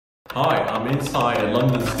Hi, I'm inside a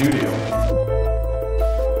London studio.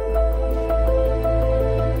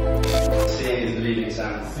 Seeing is believing,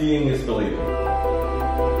 Sam. Seeing is believing.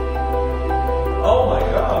 Oh my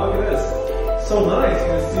god, look at this. So nice. You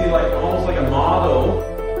can see like almost like a model.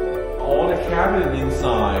 All the cabinet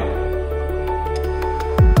inside.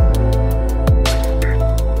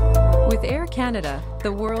 With Air Canada,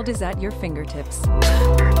 the world is at your fingertips.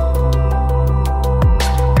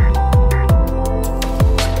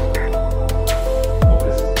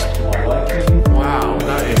 Wow,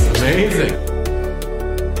 that is amazing.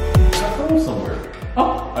 Did I go somewhere?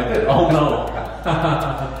 Oh, I did. Oh no.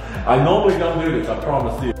 I normally don't do this, I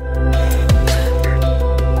promise you.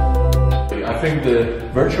 I think the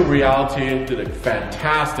virtual reality did a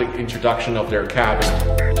fantastic introduction of their cabin.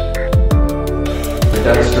 They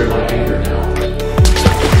demonstrate my anger now.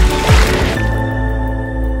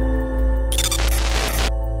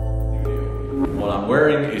 What I'm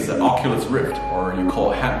wearing is an Oculus Rift, or you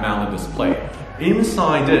call it head-mounted display.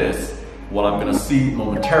 Inside this, what I'm going to see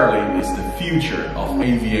momentarily is the future of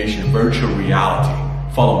aviation virtual reality.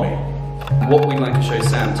 Follow me. What we'd like to show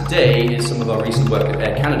Sam today is some of our recent work at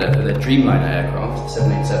Air Canada for their Dreamliner aircraft,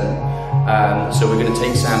 787. So we're going to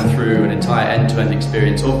take Sam through an entire end-to-end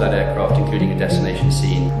experience of that aircraft, including a destination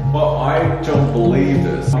scene. Well, I don't believe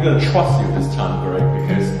this. I'm going to trust you this time, Greg,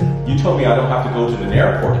 because you told me I don't have to go to an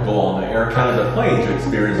airport to go on the Air Canada plane to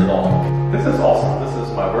experience it all. This is awesome. This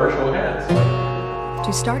is my virtual hands.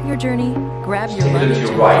 To start your journey, grab your Take a look luggage to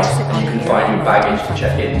your and right, place it on you the can find your aircraft. baggage to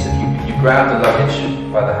check in. So if you grab the luggage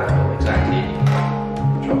by the handle, exactly.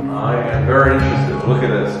 I am very interested. Look at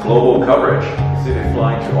this global coverage. You see they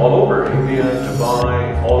flying to all over India,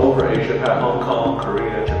 Dubai, all over Asia, Hong Kong,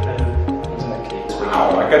 Korea, Japan. Exactly.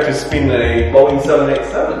 Wow, I got to spin a Boeing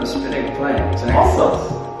 787. Spinning a plane. Exactly. Awesome.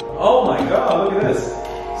 Oh my god, look at this.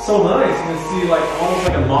 So nice. You can see like almost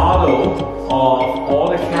like a model of all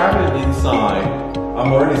the cabinet inside.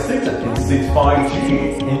 I'm already sitting in seat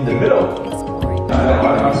 5G in the middle.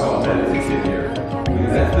 I saw a minute ticket here. Look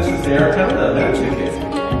at that. This is the Air Canada minute ticket.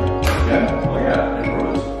 Yeah. Oh yeah.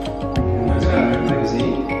 There's a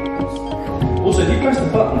magazine. Also, if you press the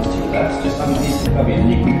buttons to your left, just underneath the cabin,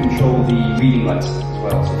 you can control the reading lights as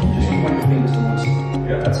well. So if you just point your fingers towards,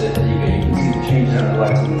 that's it. There you go. You can see the changes in the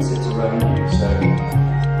lighting that sits around you. So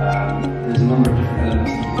there's a number of different elements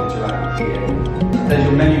that you can interact with here. There's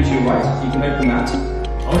your menu to your right. You can open that.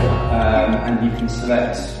 Oh yeah. And you can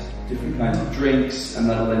select different kinds of drinks, and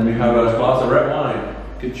that'll then move. How about a glass of red wine?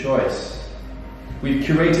 Good choice. We've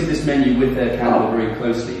curated this menu with Air Canada very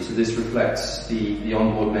closely, so this reflects the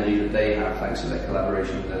onboard menu that they have thanks to their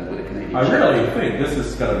collaboration with the Canadian. I really think this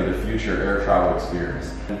is going to be the future air travel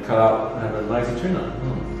experience. And cut out and have a nice tuna.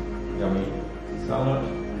 Yummy salad.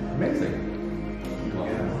 Amazing.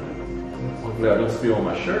 Hopefully I don't spill on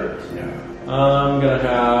my shirt. Yeah. I'm going to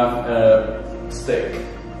have a steak.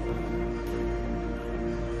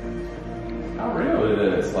 How real it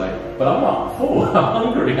is, like, but I'm not full. I'm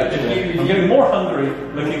hungry actually. I'm getting more hungry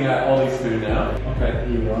looking at all these food now. Okay,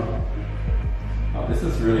 here you are. Oh, this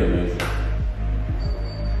is really amazing.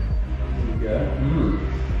 Here you go.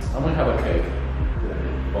 I'm gonna have a cake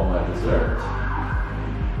for my dessert.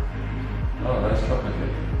 Oh, nice chocolate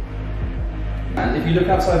cake. And if you look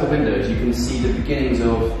outside the windows, you can see the beginnings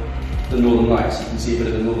of the Northern Lights. You can see a bit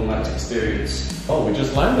of the Northern Lights experience. Oh, we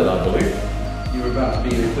just landed, I believe. You're about to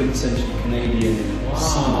be in a quintessentially Canadian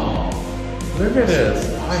Wow. Look at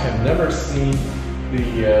this. I have never seen the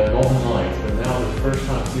Northern Lights, but now the first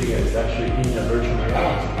time seeing it is actually in a virtual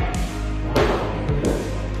reality. Wow.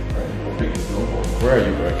 Right, big snowboard. Where are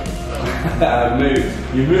you, Greg? I've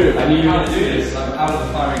moved. You moved. I knew you were going to do this. I'm out of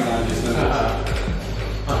the firing line just now.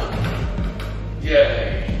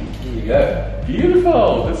 Yay. Here you go.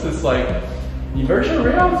 Beautiful. This is like virtual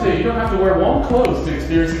reality. You don't have to wear warm clothes to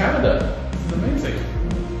experience Canada. This is amazing.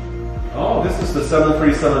 Oh, this is the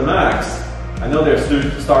 737 MAX. I know they're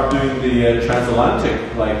start doing the transatlantic,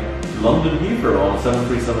 like London Heathrow on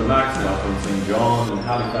 737 MAX now from St. John and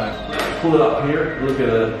Halifax. Pull it up here. Look at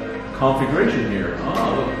the configuration here.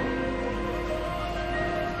 Oh, look.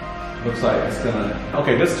 Looks like it's gonna.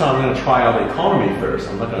 Okay, this time I'm gonna try out economy first.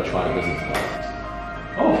 I'm not gonna try the business class.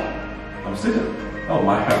 Oh, I'm sitting. Oh,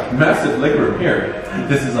 I have massive legroom here.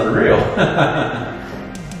 This is unreal.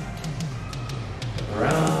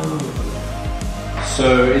 Around.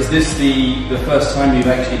 So is this the first time you've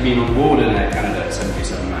actually been on board an Air Canada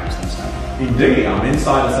 737 MAX then, Sam? Indeed, I'm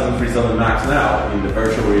inside the 737 MAX now in the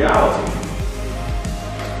virtual reality.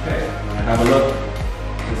 Okay, have a look.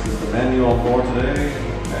 This is the menu on board today.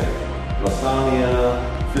 Okay, lasagna,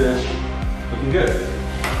 fish, looking good.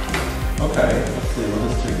 Okay, let's see what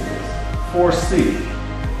this thing is. 4C.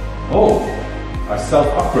 Oh, I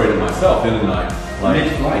self-upgraded myself, didn't I? Like,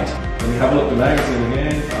 mid-flight. let me have a look at the magazine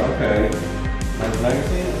again. Okay. Nice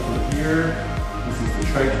magazine. Open here. This is the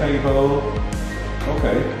tray table.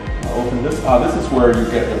 Okay. I'll open this. This is where you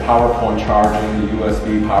get the PowerPoint charging, the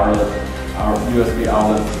USB USB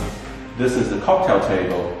outlet. This is the cocktail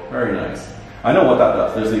table. Very nice. I know what that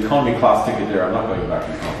does. There's the economy class ticket there. I'm not going back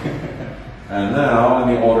to economy. And now let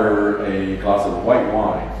me order a glass of white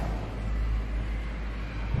wine.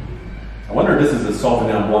 I wonder if this is a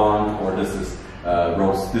Sauvignon Blanc or this is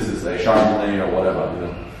this is a Chardonnay or whatever, you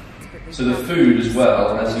know. So the food as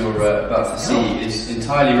well, as you're about to see, is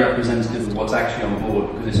entirely representative of what's actually on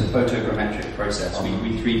board because it's a photogrammetric process. We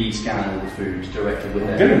 3D scan all the food directly with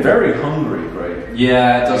it. I'm getting very hungry, Greg.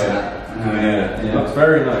 Yeah, it does that. Yeah, it looks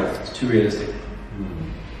very nice. It's too realistic.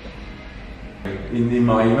 In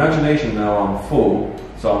my imagination now I'm full,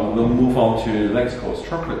 so I'm going to move on to the next course,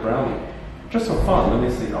 chocolate brownie. Just for fun, let me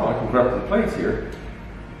see. Oh, I can grab the plates here.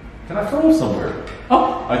 Can I throw somewhere?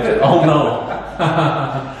 Oh, I did. Oh no.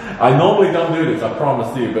 I normally don't do this, I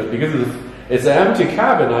promise you, but because it's an empty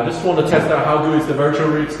cabin, I just want to test out how good is the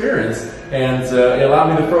virtual experience, and it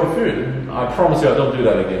allowed me to throw food. I promise you I don't do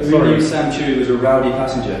that again. We knew Sam Chui was a rowdy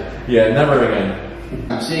passenger. Yeah, never again.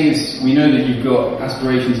 Seeing as we know that you've got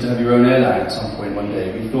aspirations to have your own airline at some point one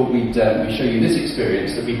day, we thought we'd show you this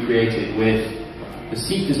experience that we created with the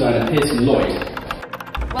seat designer Pearson Lloyd.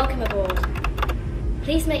 Welcome aboard.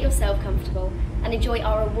 Please make yourself comfortable and enjoy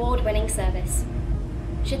our award-winning service.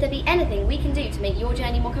 Should there be anything we can do to make your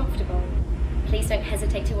journey more comfortable, please don't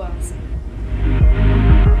hesitate to ask.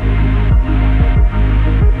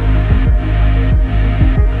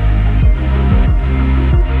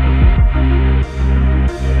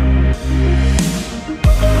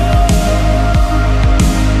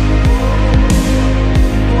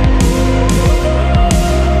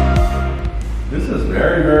 This is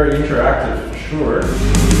very, very interactive for sure.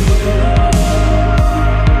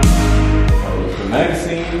 The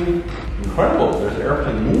magazine, incredible. There's an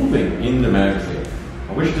airplane moving in the magazine.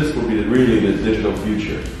 I wish this would be really the digital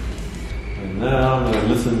future. And now I'm going to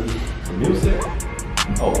listen to music.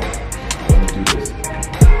 Oh, let me do this.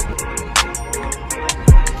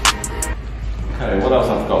 Okay, what else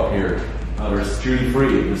I've got here? There's duty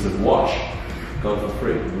free. This is watch. Got it for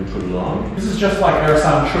free. Let me put it on. This is just like Air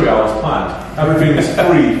Sam Chui I was planned. Everything is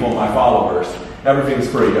free for my followers. Everything's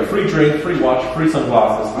free. A free drink, free watch, free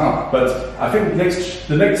sunglasses. Oh. But I think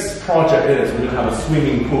the next project is we're going to have a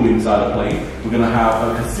swimming pool inside the plane. We're going to have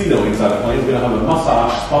a casino inside the plane. We're going to have a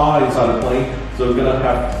massage spa inside the plane. So we're going to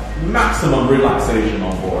have maximum relaxation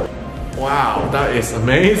on board. Wow, that is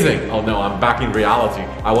amazing. Oh no, I'm back in reality.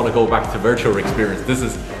 I want to go back to virtual experience. This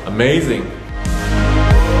is amazing.